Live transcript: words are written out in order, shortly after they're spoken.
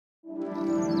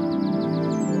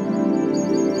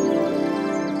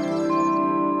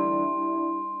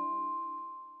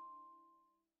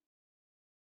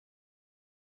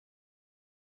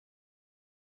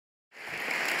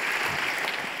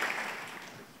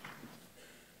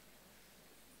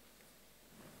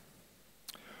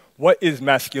What is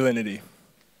masculinity?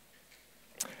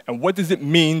 And what does it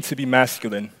mean to be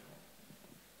masculine?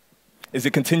 Is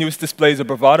it continuous displays of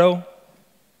bravado,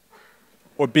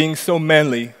 or being so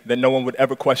manly that no one would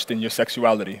ever question your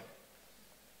sexuality?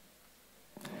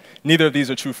 Neither of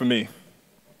these are true for me.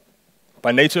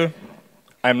 By nature,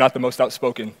 I am not the most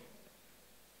outspoken.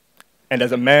 And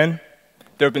as a man,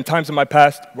 there have been times in my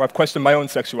past where I've questioned my own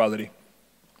sexuality,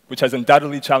 which has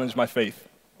undoubtedly challenged my faith.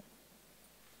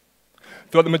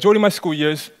 Throughout the majority of my school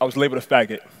years, I was labeled a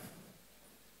faggot.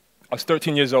 I was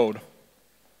 13 years old.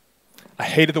 I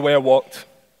hated the way I walked.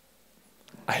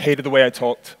 I hated the way I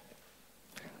talked.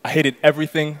 I hated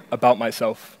everything about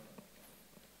myself.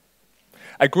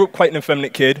 I grew up quite an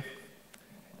effeminate kid,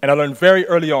 and I learned very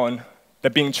early on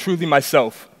that being truly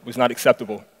myself was not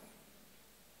acceptable.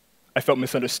 I felt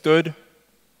misunderstood,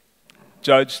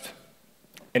 judged,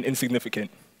 and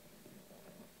insignificant.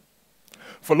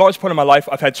 For a large part of my life,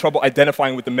 I've had trouble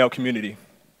identifying with the male community.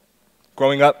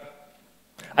 Growing up,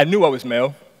 I knew I was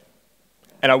male,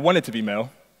 and I wanted to be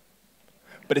male,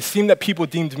 but it seemed that people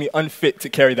deemed me unfit to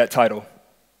carry that title.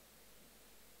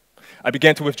 I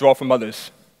began to withdraw from others.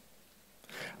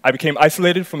 I became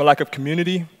isolated from a lack of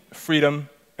community, freedom,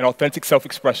 and authentic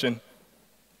self-expression.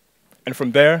 And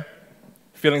from there,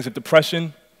 feelings of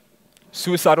depression,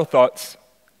 suicidal thoughts,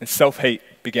 and self-hate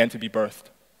began to be birthed.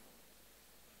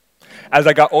 As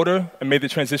I got older and made the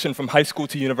transition from high school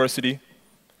to university,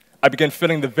 I began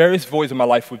filling the various voids of my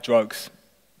life with drugs.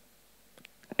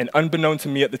 And unbeknown to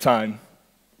me at the time,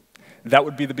 that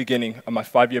would be the beginning of my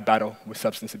 5-year battle with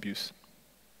substance abuse.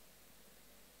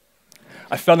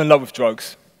 I fell in love with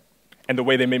drugs and the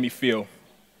way they made me feel.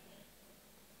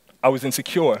 I was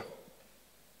insecure.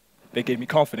 They gave me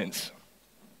confidence.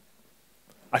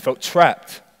 I felt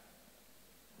trapped.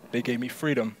 They gave me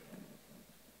freedom.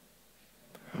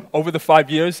 Over the 5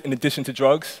 years, in addition to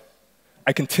drugs,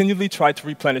 I continually tried to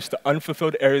replenish the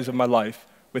unfulfilled areas of my life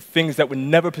with things that would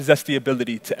never possess the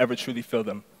ability to ever truly fill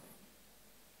them.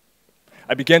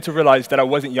 I began to realize that I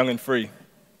wasn't young and free.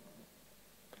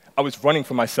 I was running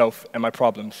from myself and my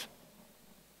problems,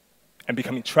 and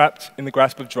becoming trapped in the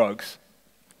grasp of drugs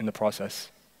in the process.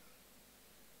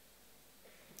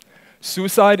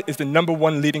 Suicide is the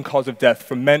 #1 leading cause of death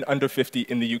for men under 50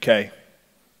 in the UK.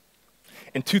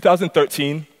 In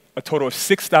 2013, a total of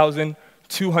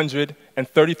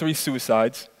 6,233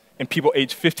 suicides in people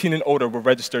aged 15 and older were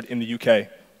registered in the UK.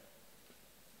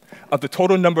 Of the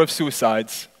total number of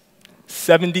suicides,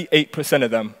 78%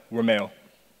 of them were male.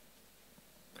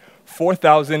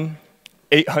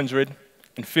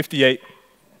 4,858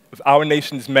 of our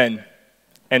nation's men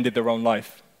ended their own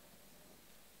life.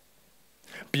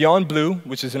 Beyond Blue,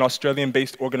 which is an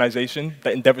Australian-based organization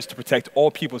that endeavors to protect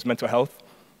all people's mental health,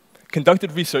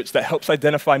 conducted research that helps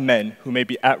identify men who may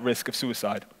be at risk of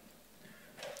suicide.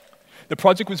 The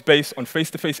project was based on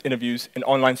face-to-face interviews and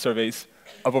online surveys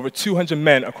of over 200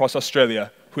 men across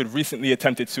Australia who had recently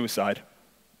attempted suicide.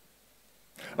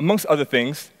 Amongst other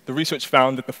things, the research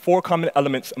found that the 4 common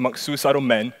elements amongst suicidal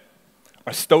men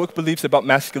are stoic beliefs about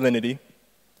masculinity,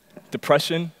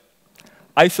 depression,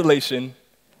 isolation,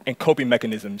 and coping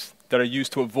mechanisms that are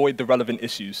used to avoid the relevant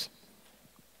issues.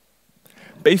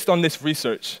 Based on this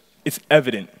research, it's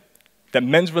evident that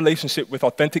men's relationship with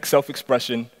authentic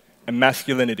self-expression and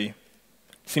masculinity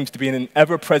seems to be in an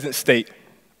ever-present state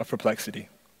of perplexity.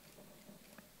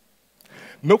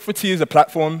 Milk for Tea is a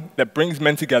platform that brings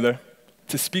men together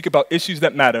to speak about issues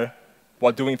that matter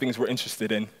while doing things we're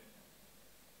interested in.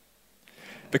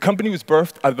 The company was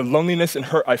birthed out of the loneliness and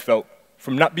hurt I felt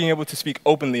from not being able to speak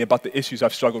openly about the issues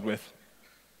I've struggled with.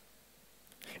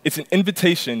 It's an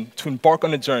invitation to embark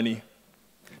on a journey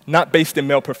not based in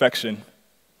male perfection,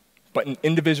 but in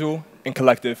individual and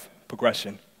collective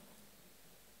progression.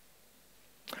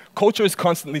 Culture is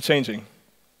constantly changing.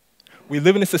 We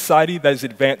live in a society that is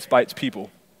advanced by its people.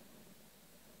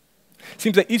 It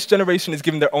seems that each generation is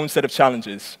given their own set of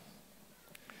challenges,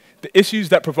 the issues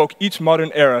that provoke each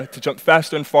modern era to jump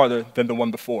faster and farther than the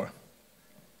one before.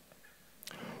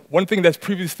 One thing that's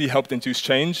previously helped induce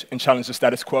change and challenge the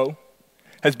status quo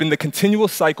has been the continual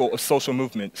cycle of social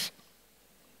movements.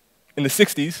 In the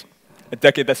 60s, a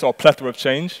decade that saw a plethora of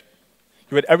change,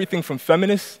 you had everything from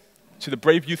feminists to the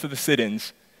brave youth of the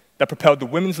sit-ins that propelled the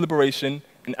women's liberation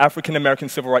and African-American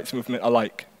civil rights movement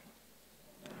alike,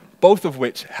 both of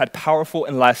which had powerful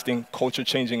and lasting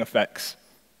culture-changing effects.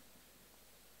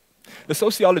 The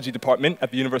sociology department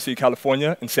at the University of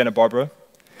California in Santa Barbara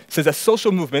says that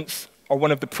social movements are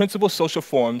one of the principal social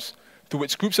forms through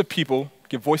which groups of people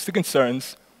give voice to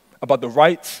concerns about the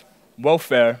rights,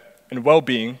 welfare, and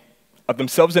well-being of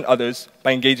themselves and others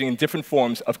by engaging in different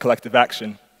forms of collective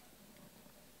action.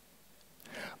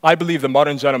 I believe the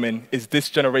modern gentleman is this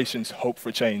generation's hope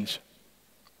for change.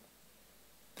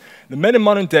 The men in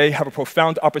modern day have a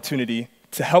profound opportunity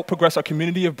to help progress our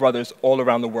community of brothers all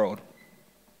around the world.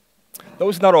 Though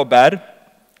it's not all bad,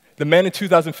 the man in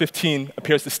 2015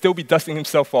 appears to still be dusting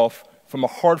himself off from a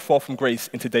hard fall from grace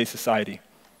in today's society.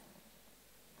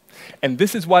 And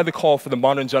this is why the call for the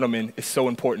modern gentleman is so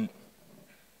important.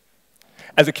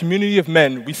 As a community of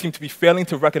men, we seem to be failing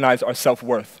to recognize our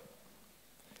self-worth.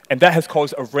 And that has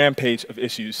caused a rampage of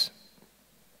issues.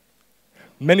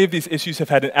 Many of these issues have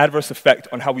had an adverse effect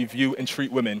on how we view and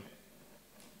treat women.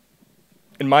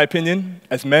 In my opinion,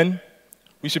 as men,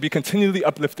 we should be continually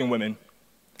uplifting women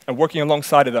and working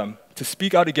alongside of them to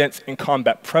speak out against and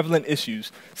combat prevalent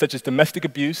issues such as domestic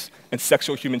abuse and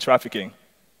sexual human trafficking.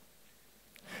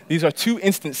 These are two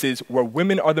instances where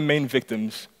women are the main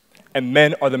victims and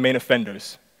men are the main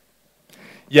offenders.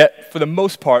 Yet, for the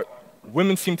most part,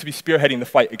 women seem to be spearheading the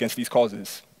fight against these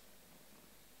causes.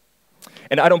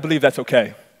 And I don't believe that's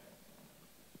okay.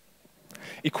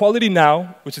 Equality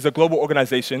Now, which is a global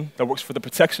organization that works for the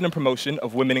protection and promotion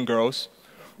of women and girls,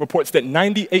 reports that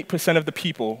 98% of the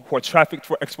people who are trafficked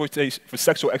for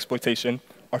sexual exploitation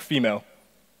are female.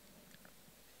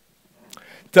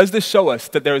 Does this show us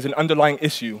that there is an underlying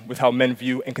issue with how men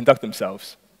view and conduct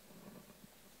themselves?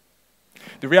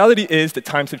 The reality is that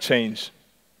times have changed,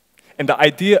 and the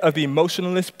idea of the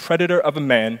emotionless predator of a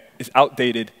man is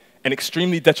outdated and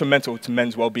extremely detrimental to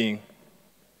men's well-being.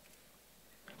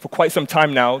 For quite some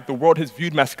time now, the world has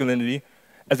viewed masculinity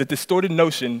as a distorted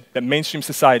notion that mainstream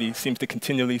society seems to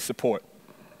continually support.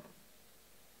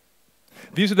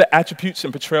 These are the attributes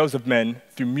and portrayals of men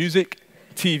through music,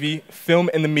 TV, film,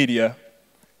 and the media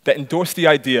that endorse the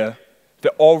idea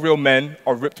that all real men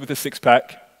are ripped with a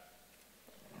six-pack,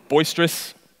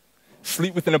 boisterous,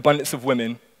 sleep with an abundance of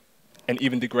women, and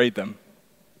even degrade them.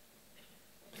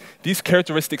 These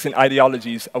characteristics and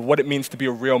ideologies of what it means to be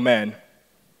a real man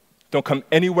don't come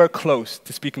anywhere close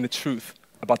to speaking the truth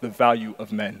about the value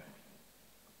of men.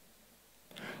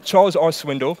 Charles R.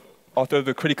 Swindoll, author of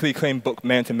the critically acclaimed book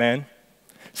Man to Man,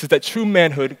 says that true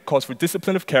manhood calls for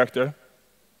discipline of character,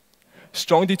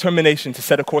 strong determination to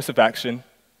set a course of action,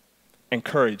 and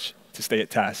courage to stay at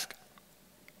task.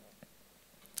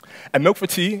 At Milk for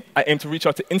Tea, I aim to reach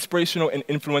out to inspirational and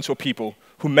influential people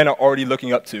who men are already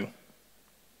looking up to.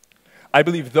 I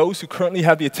believe those who currently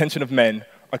have the attention of men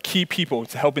are key people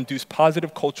to help induce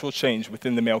positive cultural change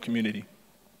within the male community.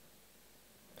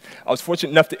 I was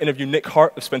fortunate enough to interview Nick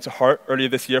Hart of Spencer Hart earlier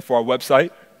this year for our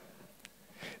website.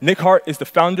 Nick Hart is the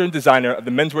founder and designer of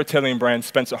the menswear tailoring brand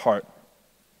Spencer Hart,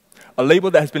 a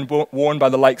label that has been worn by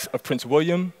the likes of Prince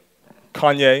William,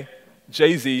 Kanye,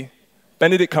 Jay-Z,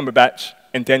 Benedict Cumberbatch,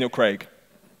 and Daniel Craig,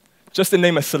 just to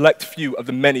name a select few of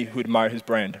the many who admire his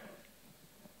brand.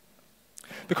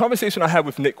 The conversation I had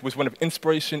with Nick was one of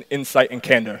inspiration, insight, and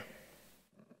candor.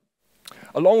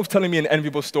 Along with telling me an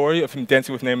enviable story of him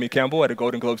dancing with Naomi Campbell at a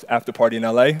Golden Globes after party in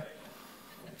LA,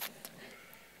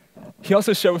 he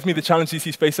also shared with me the challenges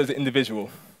he's faced as an individual,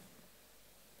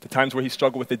 the times where he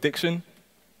struggled with addiction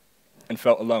and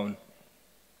felt alone.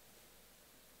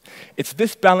 It's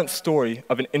this balanced story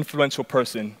of an influential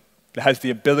person that has the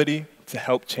ability to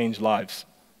help change lives.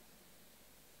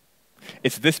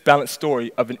 It's this balanced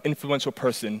story of an influential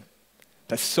person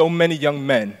that so many young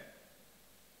men,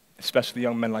 especially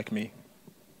young men like me,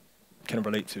 can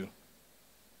relate to.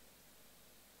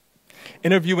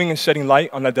 Interviewing and shedding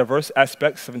light on the diverse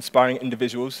aspects of inspiring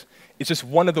individuals is just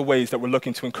one of the ways that we're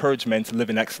looking to encourage men to live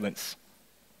in excellence.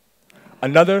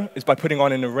 Another is by putting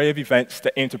on an array of events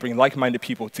that aim to bring like-minded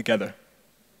people together.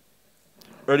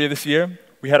 Earlier this year,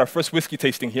 we had our first whiskey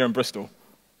tasting here in Bristol.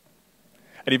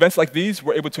 At events like these,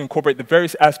 we're able to incorporate the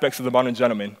various aspects of the modern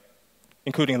gentleman,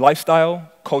 including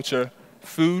lifestyle, culture,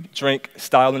 food, drink,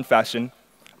 style, and fashion,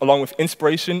 along with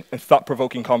inspiration and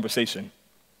thought-provoking conversation.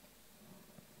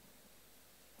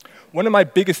 One of my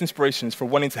biggest inspirations for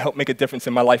wanting to help make a difference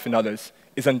in my life and others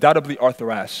is undoubtedly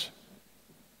Arthur Ashe.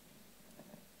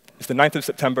 It's the 9th of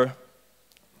September,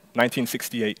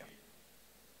 1968,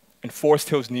 in Forest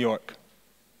Hills, New York.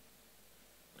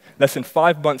 Less than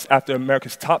 5 months after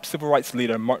America's top civil rights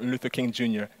leader, Martin Luther King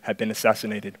Jr., had been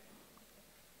assassinated.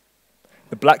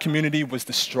 The black community was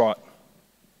distraught.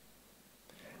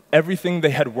 Everything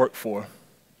they had worked for,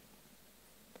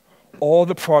 all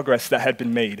the progress that had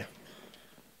been made,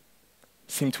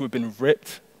 seemed to have been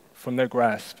ripped from their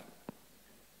grasp.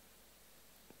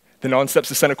 Then on steps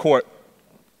the center court,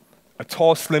 a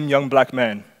tall, slim, young black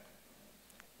man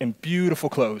in beautiful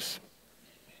clothes,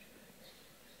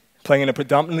 playing in a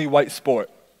predominantly white sport,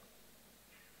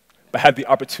 but had the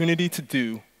opportunity to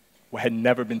do what had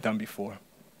never been done before.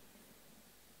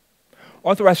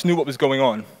 Arthur Ashe knew what was going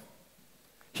on.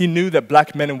 He knew that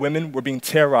black men and women were being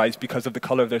terrorized because of the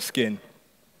color of their skin,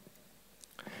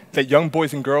 that young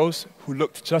boys and girls who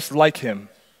looked just like him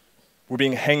were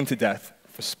being hanged to death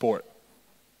for sport,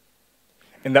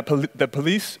 and that the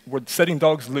police were setting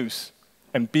dogs loose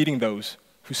and beating those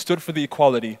who stood for the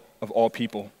equality of all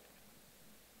people.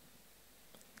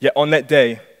 Yet on that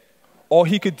day, all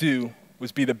he could do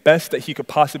was be the best that he could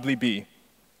possibly be,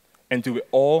 and do it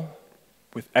all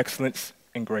with excellence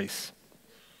and grace.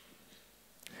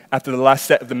 After the last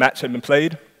set of the match had been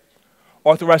played,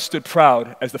 Arthur Ashe stood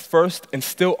proud as the first and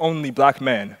still only black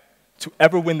man to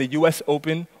ever win the US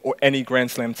Open or any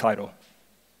Grand Slam title,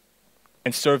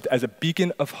 and served as a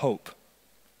beacon of hope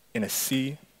in a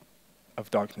sea of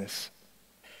darkness.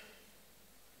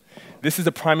 This is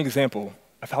a prime example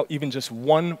of how even just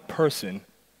one person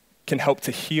can help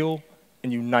to heal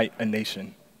and unite a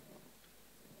nation.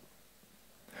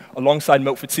 Alongside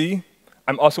Milk for Tea,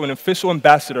 I'm also an official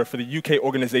ambassador for the UK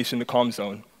organization, The Calm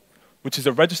Zone, which is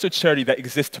a registered charity that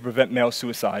exists to prevent male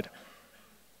suicide.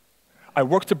 I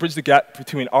work to bridge the gap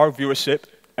between our viewership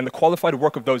and the qualified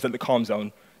work of those at The Calm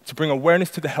Zone to bring awareness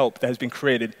to the help that has been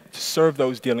created to serve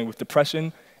those dealing with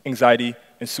depression, anxiety,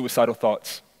 and suicidal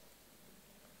thoughts.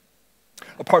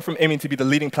 Apart from aiming to be the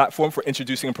leading platform for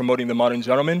introducing and promoting the modern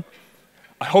gentleman,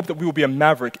 I hope that we will be a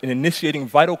maverick in initiating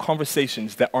vital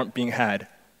conversations that aren't being had,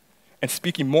 and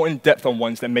speaking more in depth on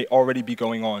ones that may already be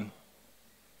going on.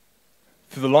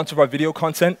 Through the launch of our video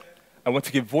content, I want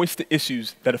to give voice to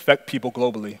issues that affect people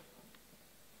globally.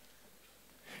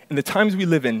 In the times we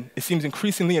live in, it seems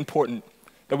increasingly important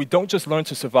that we don't just learn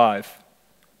to survive,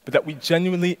 but that we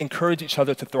genuinely encourage each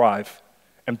other to thrive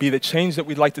and be the change that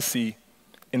we'd like to see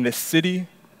in this city,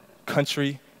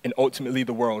 country, and ultimately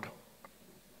the world.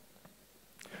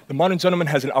 The modern gentleman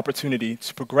has an opportunity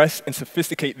to progress and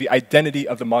sophisticate the identity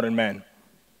of the modern man.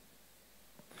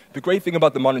 The great thing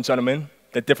about the modern gentleman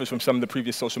that differs from some of the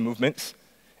previous social movements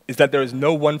is that there is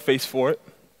no one face for it,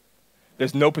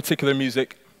 there's no particular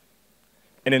music,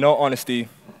 and in all honesty,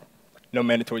 no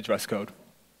mandatory dress code.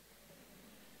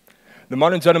 The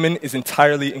modern gentleman is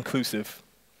entirely inclusive.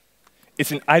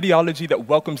 It's an ideology that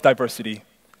welcomes diversity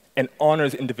and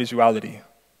honors individuality,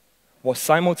 while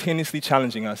simultaneously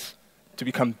challenging us to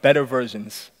become better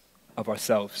versions of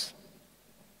ourselves.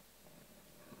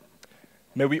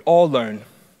 May we all learn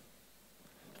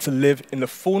to live in the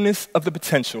fullness of the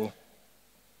potential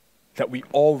that we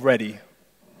already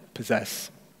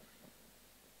possess.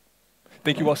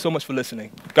 Thank you all so much for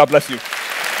listening. God bless you.